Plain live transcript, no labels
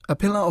A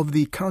pillar of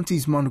the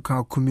county's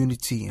Manukau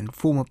community and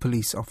former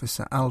police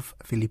officer Alf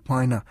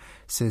Filipina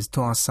says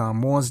Toa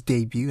Samoa's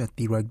debut at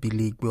the Rugby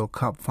League World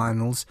Cup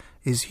finals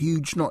is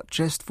huge not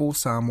just for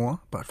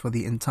Samoa but for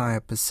the entire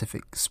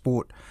Pacific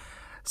sport.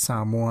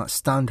 Samoa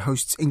stunned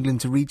hosts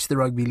England to reach the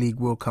Rugby League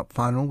World Cup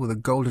final with a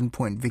golden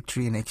point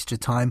victory in extra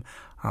time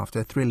after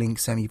a thrilling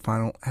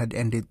semi-final had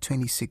ended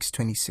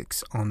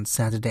 26-26 on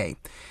Saturday.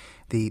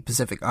 The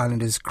Pacific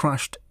Islanders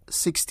crushed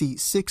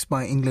 66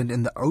 by England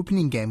in the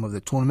opening game of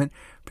the tournament,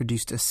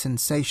 produced a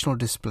sensational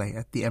display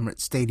at the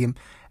Emirates Stadium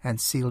and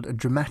sealed a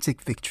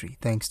dramatic victory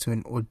thanks to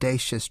an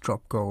audacious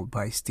drop goal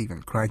by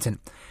Stephen Crichton.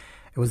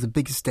 It was the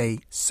biggest day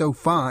so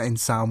far in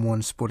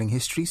Samoan sporting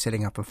history,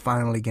 setting up a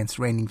final against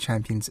reigning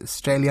champions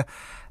Australia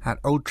at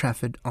Old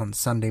Trafford on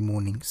Sunday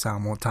morning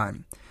Samoa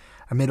time.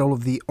 Amid all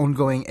of the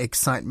ongoing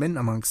excitement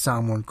among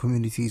Samoan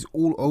communities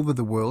all over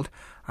the world,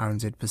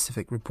 RNZ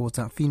Pacific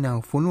reporter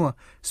Finau Fonua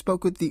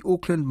spoke with the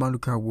Auckland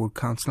Manukau Ward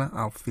Councillor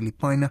Alf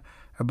Filipina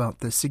about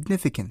the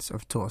significance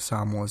of Toa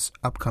Samoa's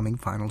upcoming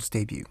finals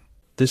debut.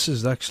 This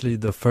is actually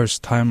the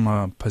first time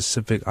a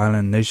Pacific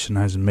Island nation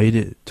has made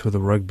it to the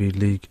Rugby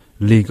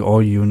League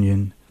or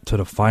Union, to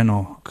the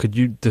final. Could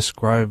you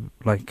describe,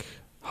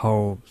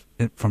 how,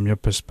 from your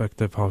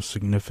perspective, how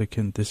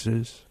significant this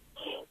is?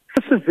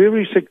 This is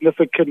very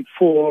significant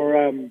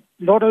for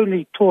not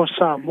only Toa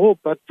Samoa,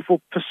 but for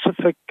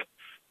Pacific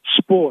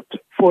sport,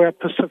 for our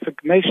Pacific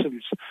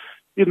nations.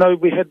 You know,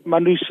 we had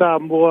Manu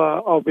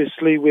Samoa,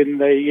 obviously, when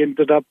they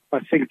ended up,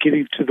 I think,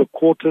 getting to the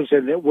quarters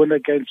and that win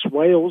against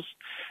Wales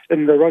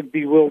in the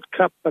Rugby World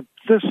Cup. But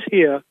this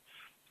here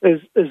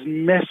is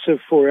massive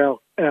for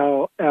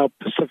our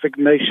Pacific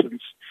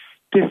nations.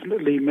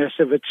 Definitely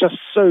massive. It's just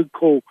so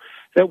cool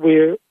that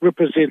we're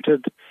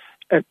represented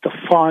at the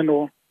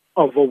final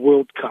of a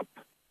World Cup.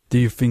 Do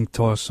you think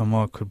Toa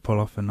Samoa could pull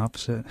off an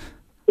upset?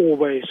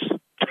 Always.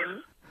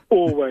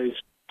 Always.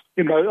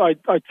 You know,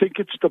 I think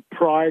it's the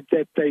pride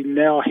that they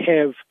now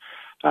have,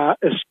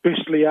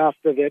 especially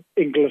after that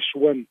English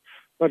win.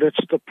 But it's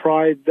the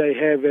pride they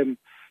have, and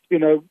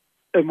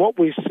what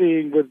we're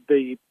seeing with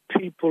the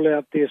people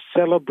out there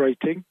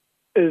celebrating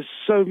is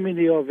so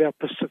many of our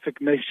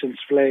Pacific nations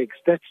flags.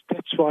 That's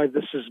why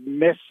this is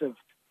massive.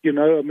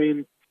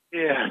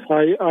 Yeah,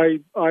 I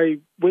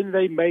when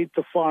they made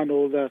the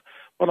final,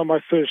 one of my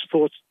first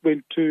thoughts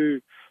went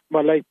to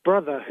my late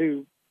brother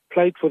who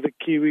played for the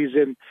Kiwis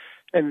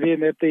and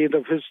then at the end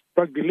of his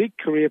rugby league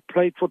career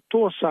played for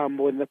Toa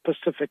Samoa in the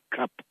Pacific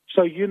Cup.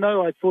 So,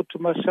 I thought to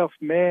myself,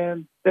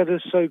 man, that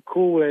is so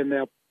cool. And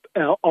the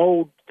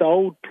old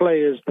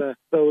players, the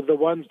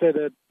ones that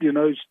had,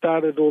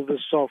 started all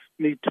this off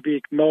need to be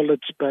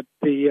acknowledged, but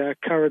the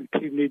current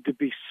team need to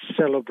be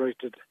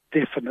celebrated,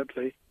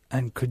 definitely.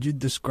 And could you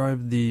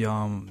describe the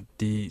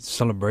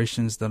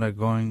celebrations that are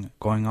going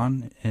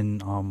on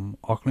in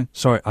Auckland?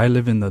 Sorry, I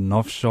live in the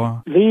North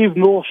Shore. Leave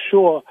North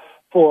Shore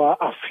for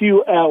a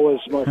few hours,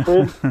 my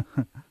friend.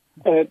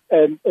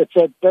 and it's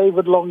at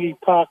David Longy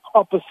Park,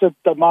 opposite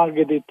the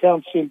Margate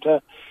Town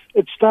Centre.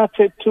 It starts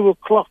at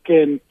 2:00,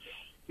 and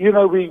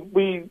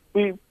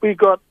we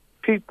got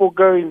people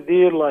going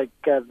there like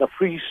the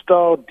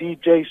Freestyle,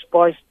 DJ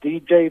Spice,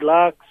 DJ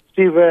Larks,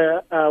 Steve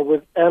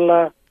with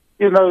Ella.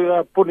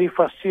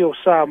 Bonifacio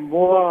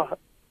Samoa.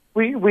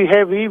 We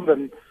have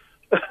even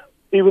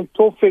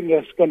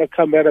Tawhinga's going to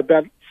come out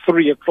about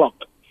 3:00.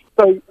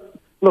 So,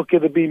 look,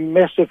 it'd be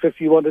massive if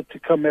you wanted to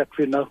come out,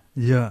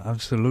 Yeah,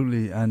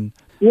 absolutely. And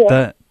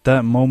yeah.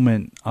 that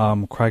moment,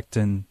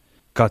 Crichton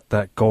got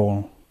that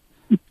goal.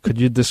 Could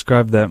you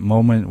describe that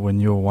moment when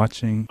you were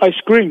watching? I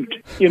screamed.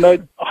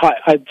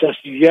 I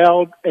just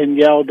yelled,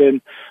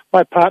 and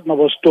my partner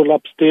was still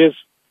upstairs.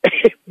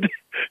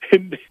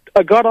 and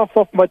I got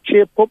off my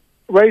chair,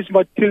 raised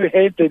my two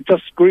hands and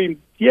just screamed,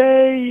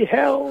 "Yay,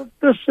 hell,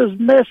 this is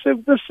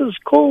massive, this is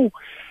cool."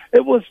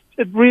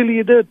 It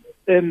really did.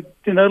 And,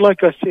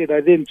 like I said, I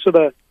then sort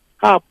of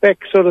harped back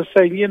sort of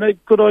saying,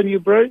 good on you,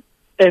 bro.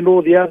 And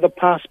all the other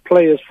past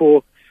players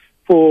for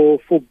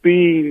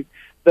being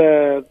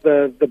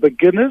the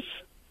beginners.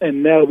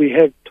 And now we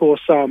have Toa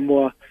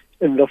Samoa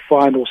in the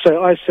final.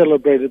 So I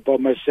celebrated by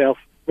myself,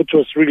 which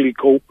was really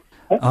cool.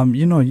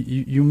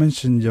 You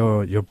mentioned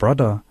your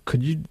brother.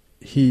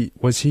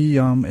 Was he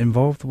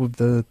involved with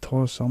the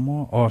Toa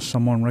Samoa or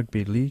Samoan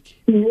Rugby League?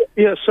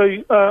 Yeah, so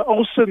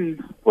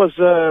Olsen was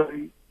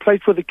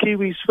played for the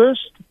Kiwis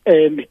first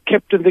and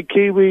captained the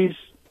Kiwis,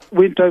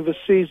 went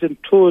overseas and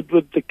toured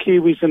with the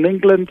Kiwis in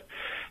England.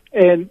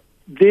 And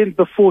then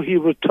before he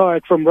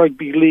retired from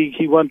rugby league,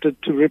 he wanted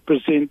to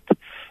represent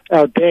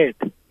our dad.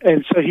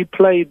 And so he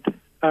played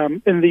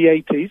in the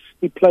 80s.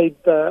 He played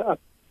a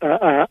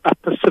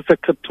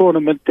Pacifica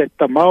tournament that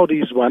the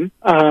Māoris won.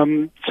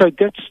 So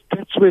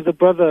that's where the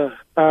brother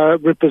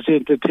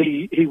represented.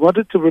 He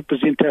wanted to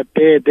represent our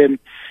dad, and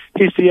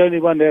he's the only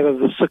one out of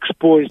the 6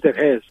 boys that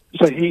has.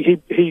 So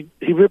he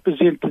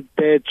represented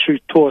Dad through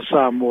Toa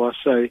Samoa.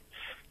 So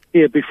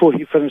yeah, before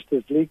he finished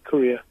his league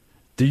career.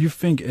 Do you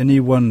think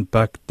anyone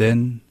back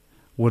then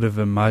would have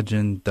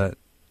imagined that?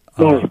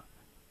 No.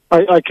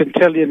 I can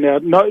tell you now.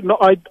 No,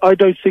 I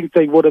don't think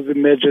they would have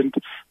imagined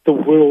the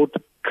World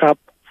Cup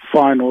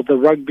final, the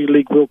Rugby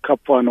League World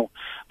Cup final.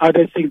 I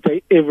don't think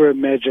they ever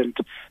imagined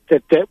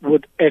that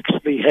would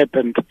actually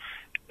happen,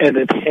 and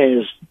it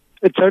has.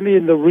 It's only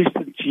in the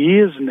recent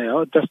years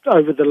now, just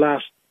over the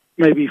last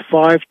maybe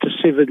 5 to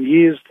 7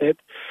 years, that,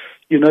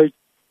 you know,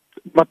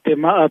 Mate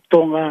Maa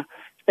Tonga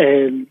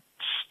and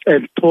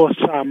Toa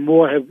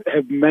Samoa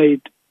have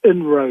made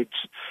inroads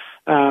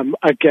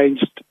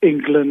against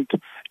England,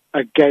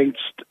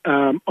 against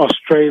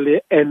Australia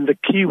and the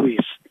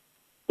Kiwis.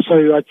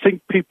 So I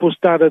think people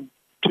started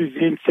to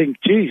then think,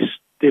 geez,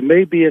 there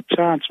may be a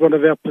chance one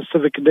of our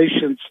Pacific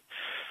nations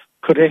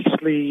could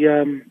actually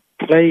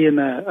play in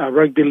a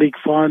rugby league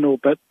final,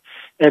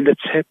 and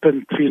it's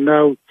happened. You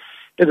know,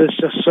 it is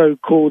just so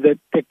cool that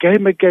the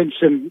game against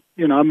them,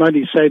 you know, I'm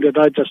only saying that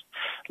I just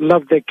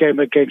love that game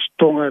against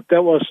Tonga.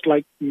 That was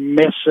like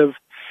massive,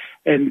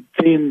 and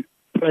then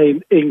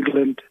playing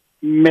England,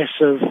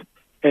 massive,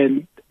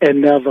 and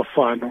now the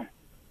final.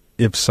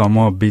 If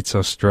Samoa beats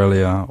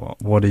Australia,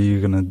 what are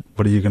you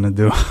gonna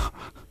do?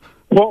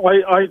 Well,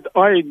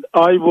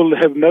 I will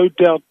have no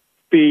doubt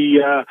be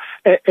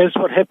as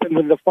what happened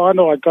in the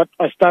final.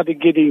 I started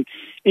getting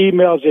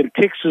emails and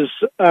texts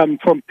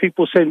from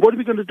people saying, "What are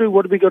we going to do?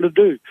 What are we going to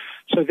do?"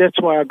 So that's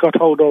why I got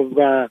hold of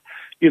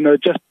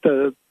just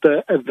the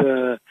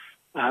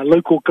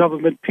local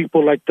government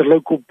people, like the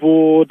local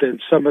board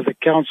and some of the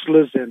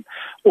councillors and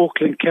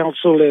Auckland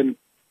Council and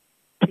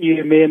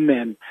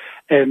PMN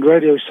and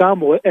Radio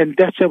Samoa, and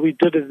that's how we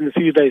did it in a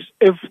few days.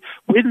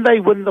 When they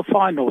win the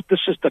final,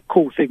 this is the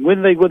cool thing,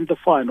 when they win the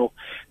final,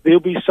 there'll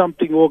be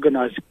something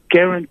organised,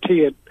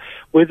 guarantee it,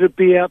 whether it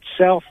be out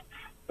south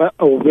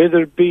or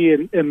whether it be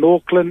in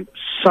Auckland,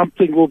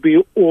 something will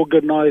be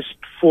organised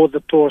for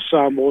the Toa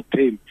Samoa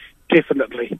team, definitely.